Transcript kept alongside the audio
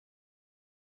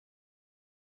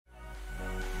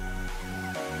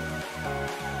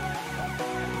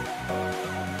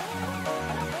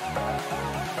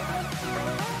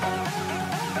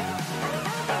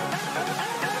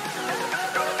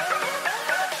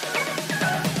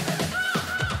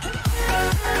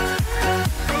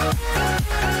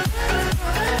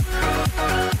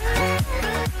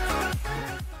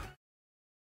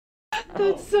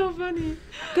funny.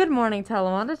 Good morning,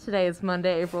 Talawanda. Today is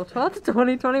Monday, April 12th,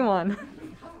 2021.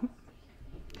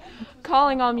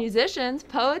 Calling all musicians,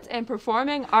 poets, and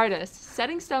performing artists.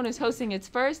 Setting Stone is hosting its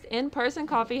first in-person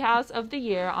coffee house of the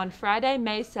year on Friday,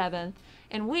 May 7th,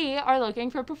 and we are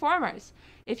looking for performers.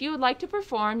 If you would like to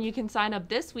perform, you can sign up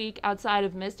this week outside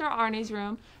of Mr. Arnie's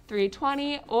room,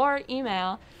 320, or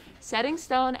email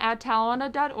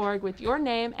settingstone@talawanda.org with your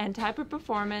name and type of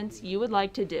performance you would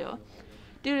like to do.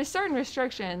 Due to certain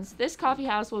restrictions, this coffee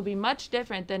house will be much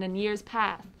different than in years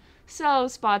past, so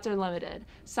spots are limited.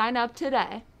 Sign up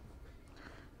today.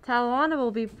 Talawanda will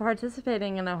be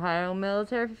participating in Ohio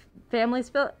Military Family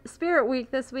Spirit Week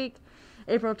this week,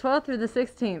 April 12th through the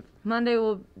 16th. Monday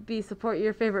will be Support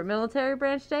Your Favorite Military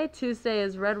Branch Day. Tuesday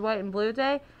is Red, White, and Blue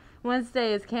Day.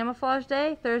 Wednesday is Camouflage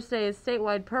Day. Thursday is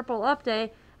Statewide Purple Up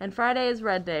Day. And Friday is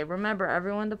Red Day. Remember,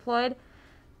 everyone deployed.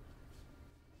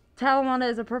 Talawanda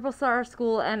is a Purple Star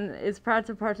school and is proud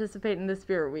to participate in the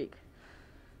Spirit Week.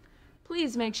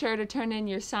 Please make sure to turn in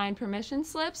your signed permission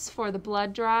slips for the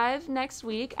blood drive next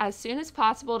week as soon as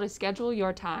possible to schedule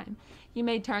your time. You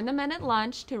may turn them in at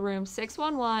lunch to room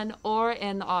 611 or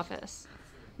in the office.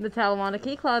 The Talawanda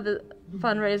Key Club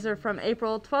fundraiser from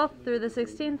April 12th through the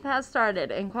 16th has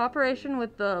started in cooperation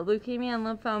with the Leukemia and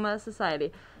Lymphoma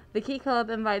Society. The Key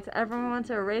Club invites everyone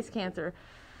to erase cancer.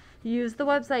 Use the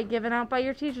website given out by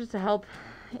your teachers to help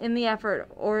in the effort,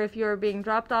 or if you're being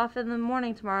dropped off in the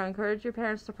morning tomorrow, encourage your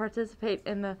parents to participate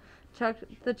in the Chuck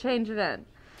the Change event.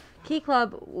 Key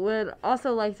Club would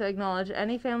also like to acknowledge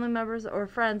any family members or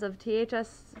friends of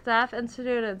THS staff and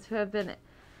students who have been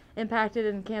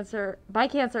impacted by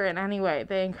cancer in any way.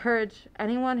 They encourage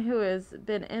anyone who has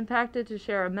been impacted to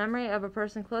share a memory of a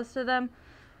person close to them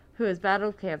who has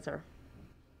battled cancer.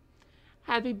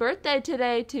 Happy birthday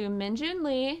today to Minjun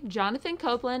Lee, Jonathan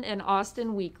Copeland, and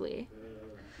Austin Weekly.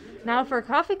 Now for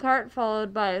Coffee Cart,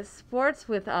 followed by sports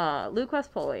with Luke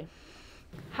Westpoli.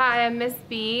 Hi, I'm Miss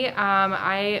B.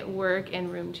 I work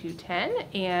in room 210,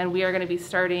 and we are going to be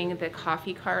starting the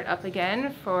Coffee Cart up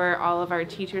again for all of our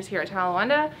teachers here at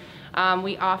Talawanda.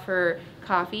 We offer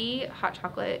coffee, hot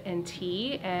chocolate, and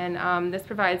tea, and this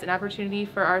provides an opportunity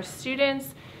for our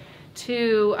students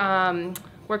to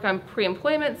work on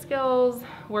pre-employment skills,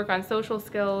 work on social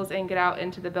skills, and get out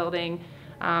into the building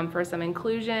for some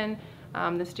inclusion.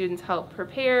 The students help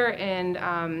prepare and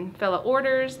fill out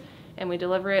orders, and we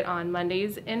deliver it on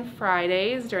Mondays and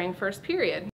Fridays during first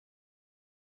period.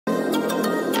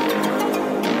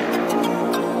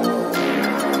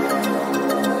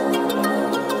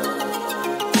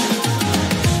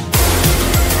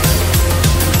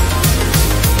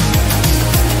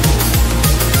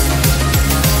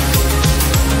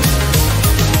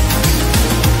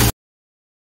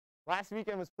 Last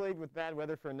weekend was plagued with bad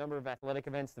weather for a number of athletic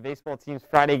events. The baseball team's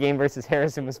Friday game versus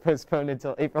Harrison was postponed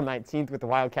until April 19th, with the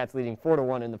Wildcats leading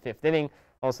 4-1 in the 5th inning.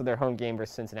 Also, their home game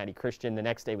versus Cincinnati Christian the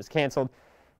next day was canceled,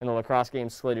 and the lacrosse game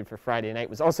slated for Friday night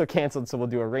was also canceled, so we'll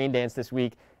do a rain dance this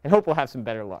week and hope we'll have some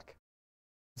better luck.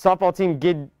 The softball team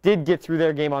did get through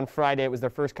their game on Friday. It was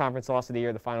their first conference loss of the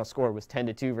year. The final score was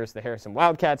 10-2 versus the Harrison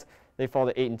Wildcats. They fall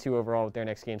to 8-2 overall with their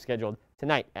next game scheduled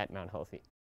tonight at Mount Healthy.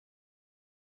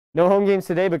 No home games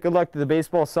today, but good luck to the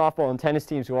baseball, softball, and tennis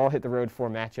teams who all hit the road for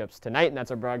matchups tonight. And that's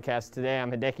our broadcast today.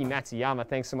 I'm Hideki Matsuyama.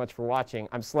 Thanks so much for watching.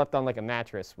 I'm slept on like a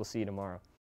mattress. We'll see you tomorrow.